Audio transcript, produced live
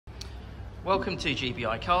Welcome to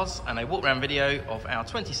GBI Cars and a walk around video of our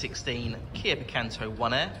 2016 Kia Picanto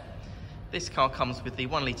 1 Air. This car comes with the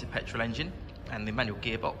 1 litre petrol engine and the manual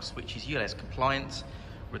gearbox, which is Ulez Compliant,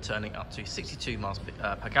 returning up to 62 miles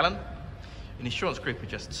per gallon. An insurance group of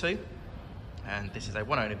just 2, and this is a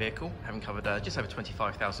one-owner vehicle, having covered just over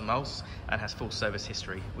 25,000 miles and has full service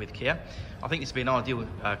history with Kia. I think this would be an ideal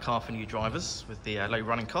car for new drivers with the low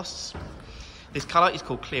running costs. This colour is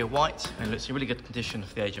called Clear White and looks in really good condition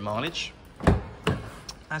for the age and mileage.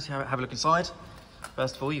 As you have a look inside,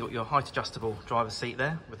 first of all, you've got your height adjustable driver's seat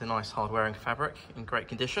there with a nice hard wearing fabric in great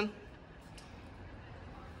condition.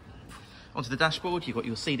 Onto the dashboard, you've got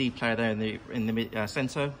your CD player there in the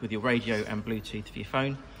centre with your radio and Bluetooth for your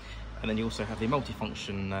phone. And then you also have the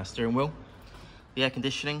multifunction steering wheel. The air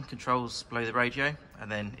conditioning controls below the radio, and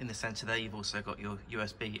then in the centre there you've also got your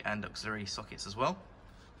USB and auxiliary sockets as well.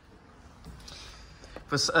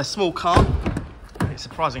 For a small car, it's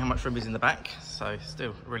surprising how much room is in the back, so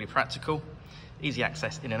still really practical. Easy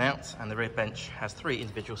access in and out, and the rear bench has 3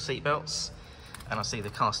 individual seat belts. And I see the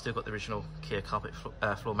car's still got the original Kia carpet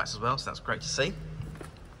floor mats as well, so that's great to see.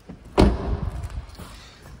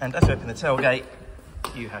 And as you open the tailgate,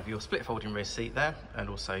 you have your split folding rear seat there, and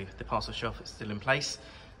also the parcel shelf is still in place.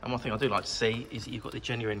 And one thing I do like to see is that you've got the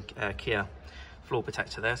genuine Kia floor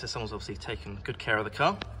protector there, so someone's obviously taken good care of the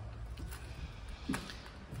car.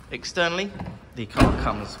 Externally, the car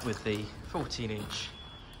comes with the 14-inch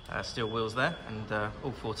steel wheels there, and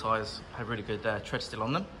all 4 tyres have really good tread still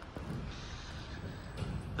on them.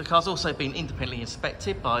 The car's also been independently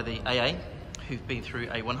inspected by the AA, who've been through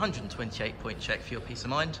a 128-point check for your peace of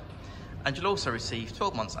mind. And you'll also receive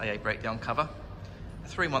 12 months AA breakdown cover, a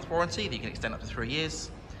 3-month warranty that you can extend up to 3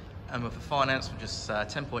 years, and with a finance of just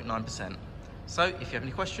 10.9%. So if you have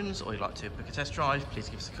any questions or you'd like to book a test drive, please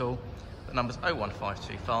give us a call. The number's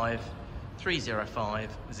 01525 305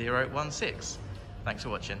 016. Thanks for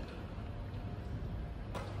watching.